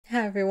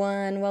Hi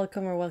everyone,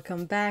 welcome or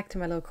welcome back to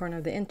my little corner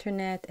of the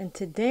internet, and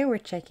today we're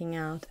checking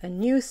out a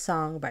new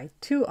song by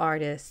two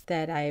artists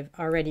that I've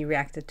already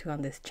reacted to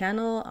on this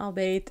channel,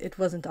 albeit it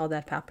wasn't all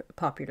that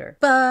popular.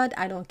 But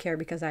I don't care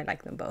because I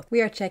like them both.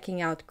 We are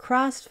checking out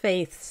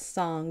Crossfaith's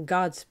song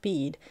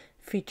Godspeed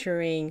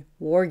featuring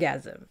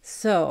Wargasm.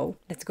 So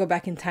let's go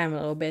back in time a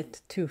little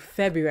bit to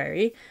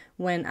February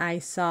when I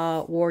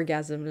saw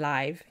Wargasm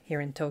live here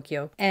in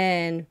Tokyo,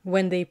 and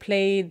when they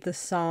played the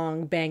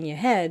song Bang Your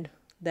Head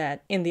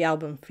that in the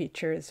album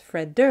features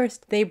Fred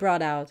Durst, they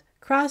brought out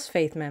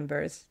Crossfaith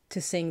members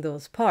to sing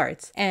those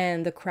parts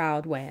and the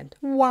crowd went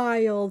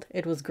wild.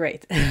 It was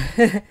great.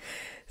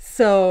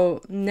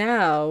 So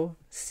now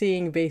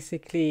seeing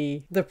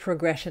basically the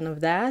progression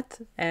of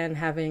that and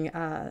having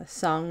a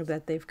song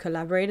that they've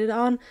collaborated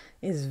on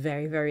is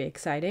very, very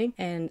exciting,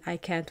 and I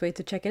can't wait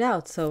to check it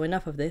out. So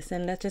enough of this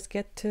and let's just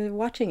get to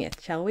watching it,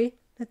 shall we?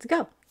 Let's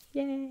go.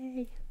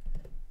 Yay!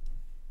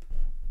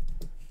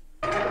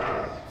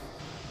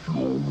 Hey,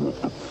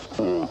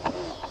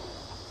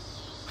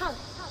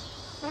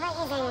 what about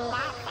using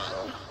that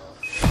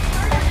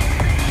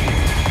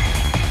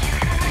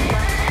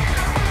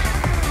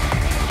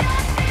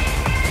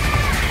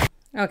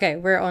thing? Okay,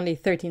 we're only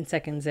 13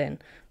 seconds in.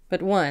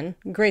 But one,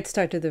 great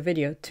start to the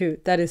video. Two,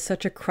 that is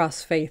such a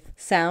Crossfaith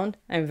sound.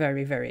 I'm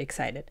very, very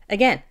excited.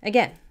 Again.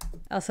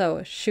 Also,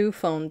 a shoe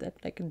phone that,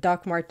 like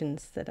Doc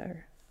Martens that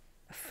are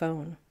a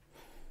phone.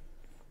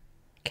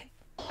 Okay.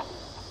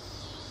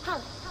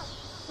 Hey,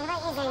 what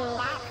about using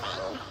that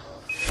thing?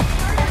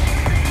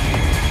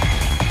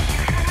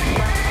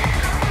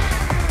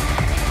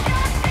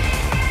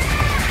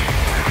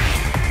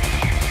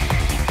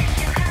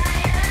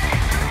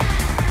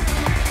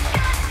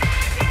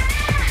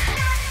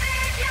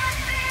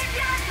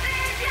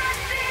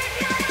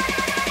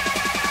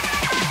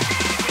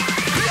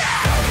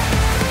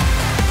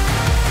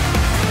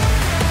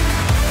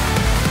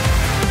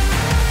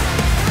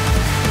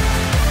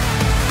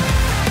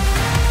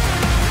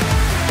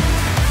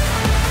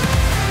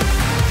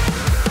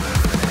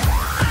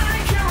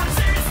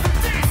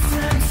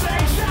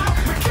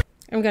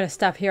 I'm gonna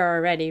stop here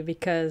already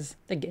because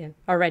again,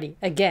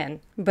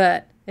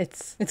 but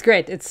it's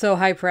great. It's so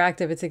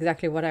hyperactive. It's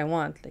exactly what I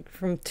want, like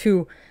from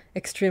two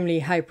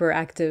extremely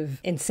hyperactive,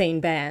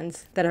 insane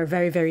bands that are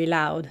very, very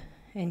loud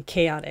and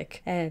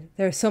chaotic. And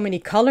there are so many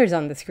colors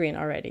on the screen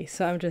already.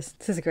 So this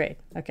is great.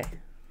 Okay,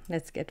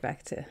 let's get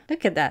back to,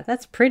 look at that.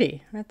 That's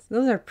pretty.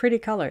 Those are pretty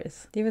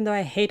colors, even though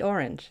I hate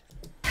orange.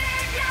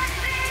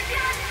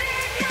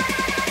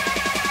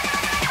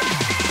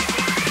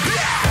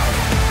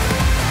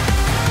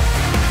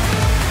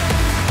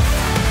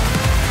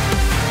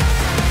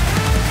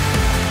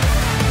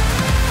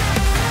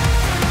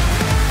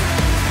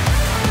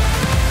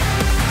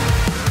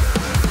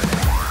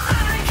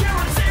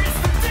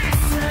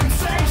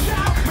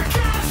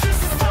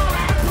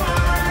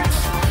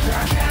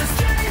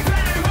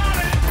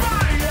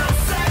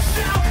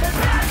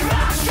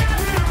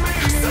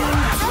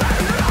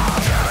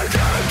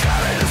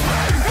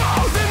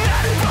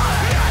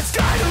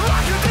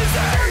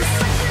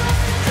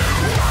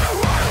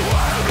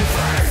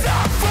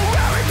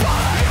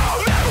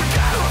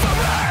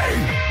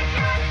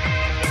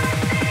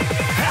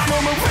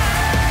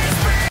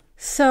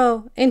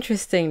 So,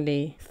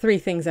 interestingly, three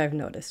things I've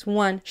noticed.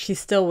 One, she's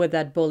still with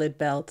that bullet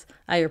belt.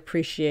 I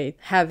appreciate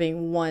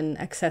having one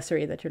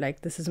accessory that you're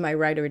like, this is my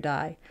ride or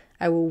die.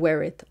 I will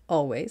wear it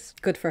always.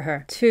 Good for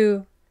her.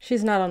 Two,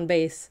 she's not on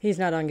bass. He's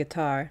not on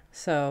guitar.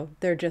 So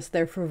they're just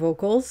there for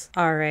vocals.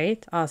 All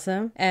right,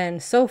 awesome.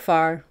 And so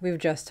far, we've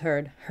just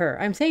heard her.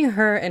 I'm saying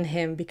her and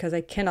him because I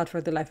cannot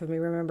for the life of me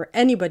remember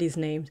anybody's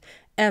names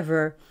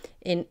ever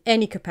in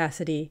any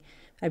capacity.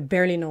 I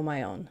barely know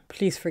my own.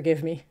 Please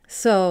forgive me.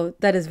 So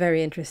that is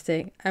very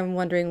interesting. I'm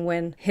wondering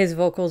when his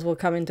vocals will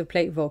come into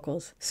play.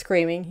 Vocals.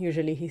 Screaming.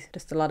 Usually he's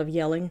just a lot of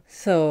yelling.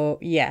 So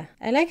yeah.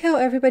 I like how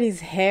everybody's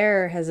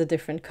hair has a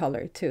different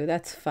color too.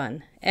 That's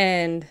fun.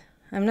 And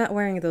I'm not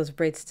wearing those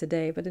braids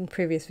today, but in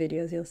previous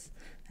videos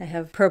I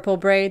have purple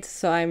braids,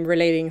 so I'm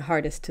relating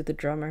hardest to the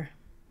drummer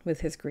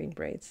with his green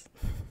braids.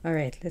 All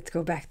right, let's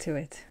go back to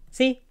it.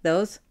 See?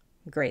 Those?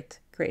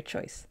 Great. Great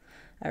choice.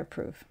 I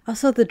approve.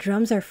 Also, the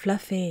drums are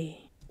fluffy.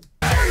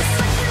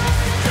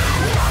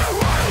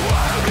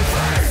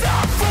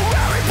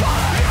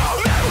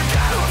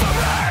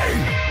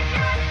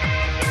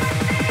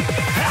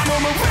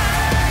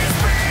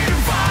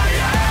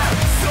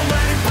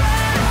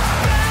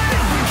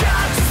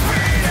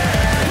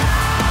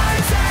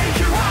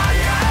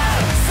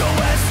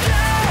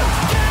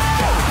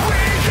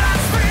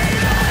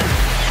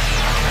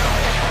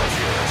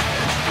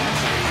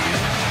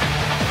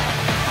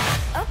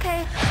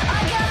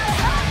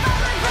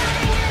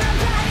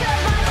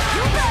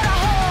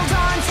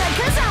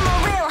 I'm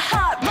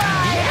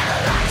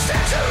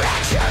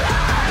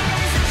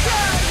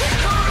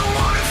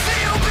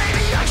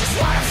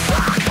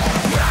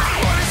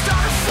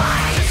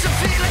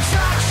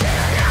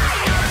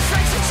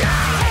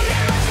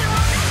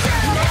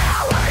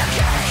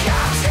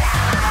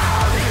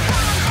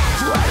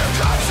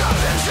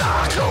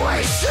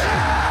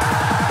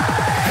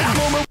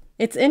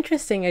It's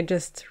interesting, I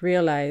just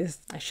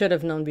realized, I should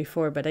have known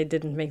before, but I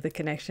didn't make the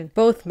connection.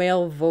 Both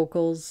male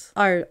vocals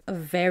are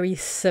very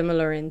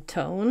similar in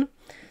tone,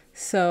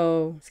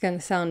 so it's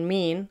gonna sound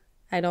mean.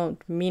 I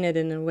don't mean it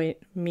in a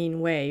mean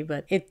way,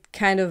 but it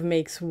kind of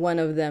makes one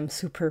of them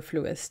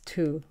superfluous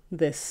to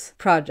this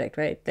project,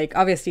 right? Like,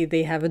 obviously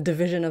they have a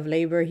division of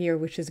labor here,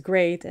 which is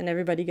great, and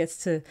everybody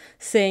gets to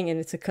sing and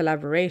it's a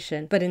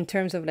collaboration. But in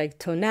terms of like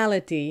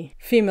tonality,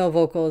 female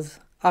vocals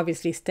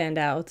obviously stand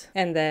out,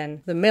 and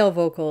then the male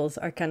vocals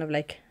are kind of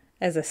like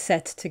as a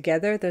set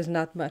together. There's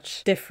not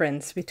much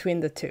difference between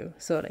the two.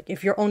 So like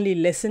if you're only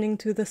listening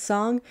to the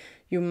song,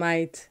 you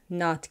might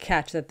not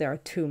catch that there are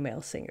two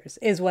male singers,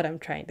 is what I'm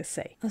trying to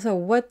say. Also,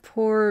 what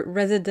poor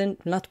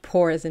not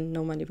poor as in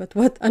no money, but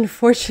what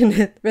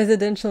unfortunate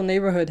residential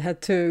neighborhood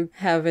had to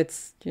have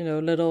its,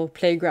 little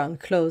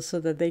playground closed so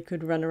that they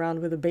could run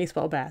around with a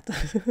baseball bat.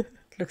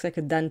 Looks like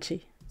a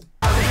dunchie.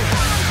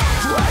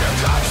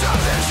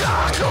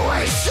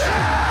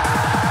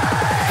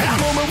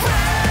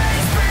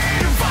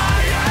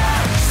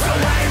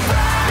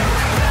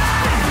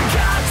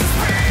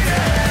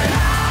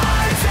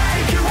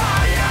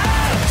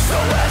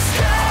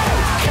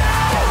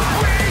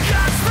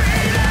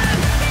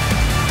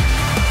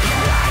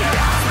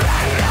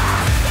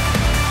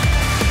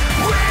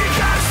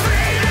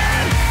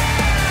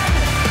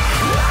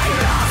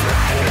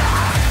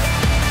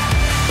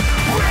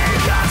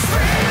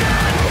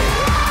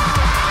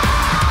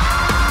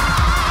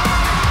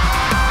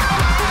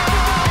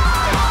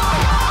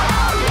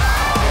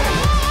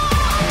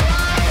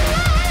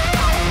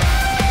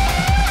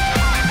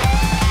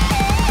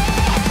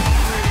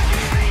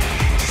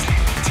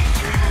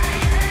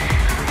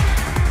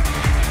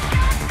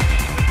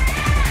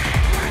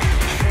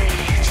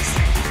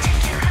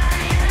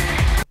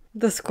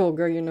 The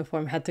schoolgirl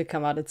uniform had to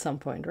come out at some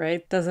point,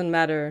 right? Doesn't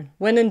matter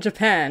when in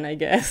Japan, I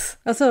guess.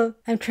 Also,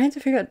 I'm trying to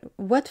figure out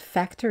what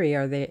factory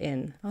are they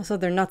in? Also,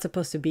 they're not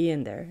supposed to be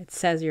in there. It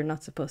says you're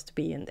not supposed to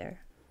be in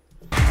there.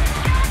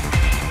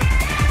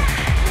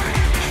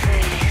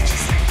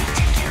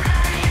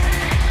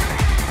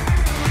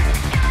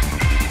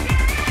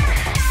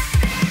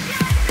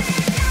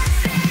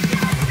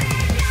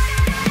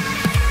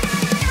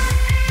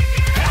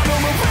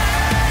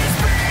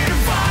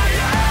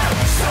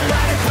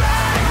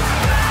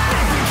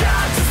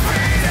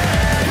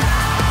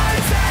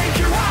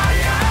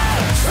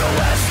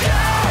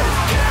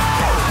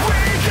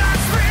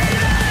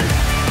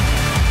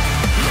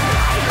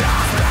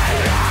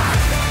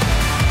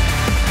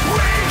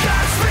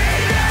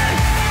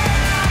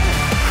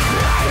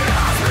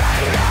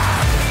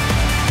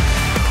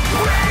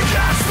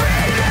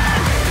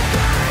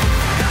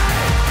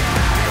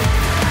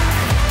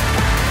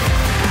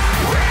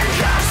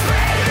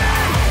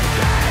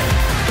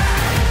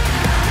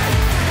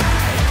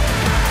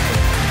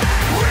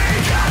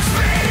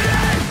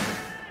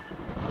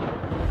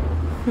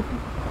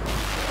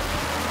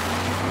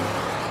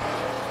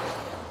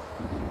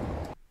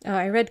 Oh,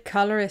 I read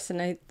colorist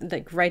and I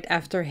like right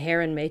after hair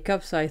and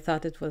makeup, so I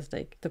thought it was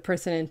like the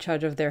person in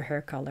charge of their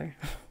hair color.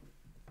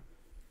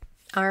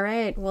 All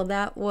right, well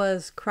that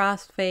was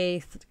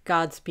Crossfaith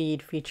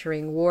Godspeed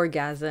featuring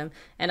Wargasm,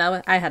 and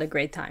I had a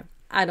great time.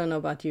 I don't know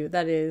about you,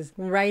 that is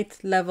right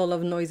level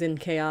of noise and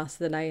chaos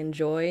that I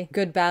enjoy.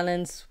 Good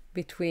balance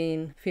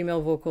between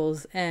female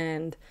vocals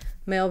and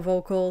male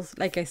vocals.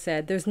 Like I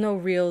said, there's no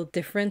real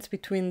difference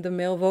between the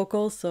male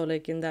vocals, so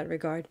like in that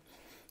regard,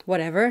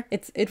 whatever.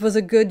 It was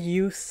a good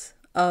use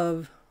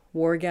of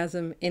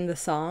Wargasm in the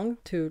song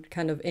to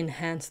kind of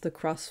enhance the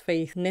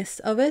crossfaithness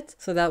of it,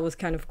 so that was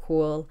kind of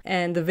cool.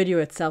 And the video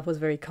itself was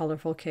very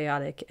colorful,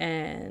 chaotic,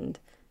 and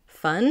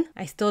fun.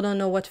 I still don't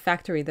know what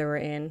factory they were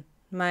in.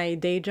 My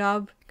day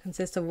job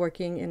consists of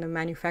working in a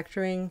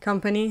manufacturing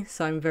company,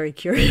 so I'm very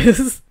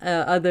curious.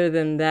 Other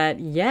than that,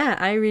 yeah,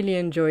 I really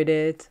enjoyed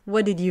it.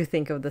 What did you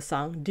think of the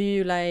song? Do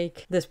you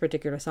like this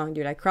particular song?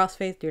 Do you like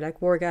Crossfaith? Do you like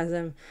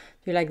Wargasm?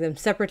 Do you like them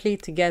separately,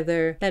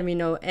 together? Let me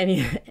know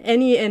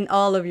any and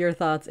all of your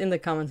thoughts in the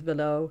comments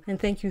below. And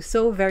thank you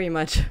so very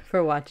much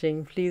for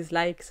watching. Please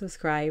like,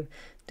 subscribe,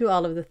 do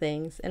all of the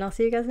things, and I'll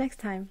see you guys next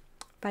time.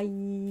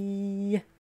 Bye!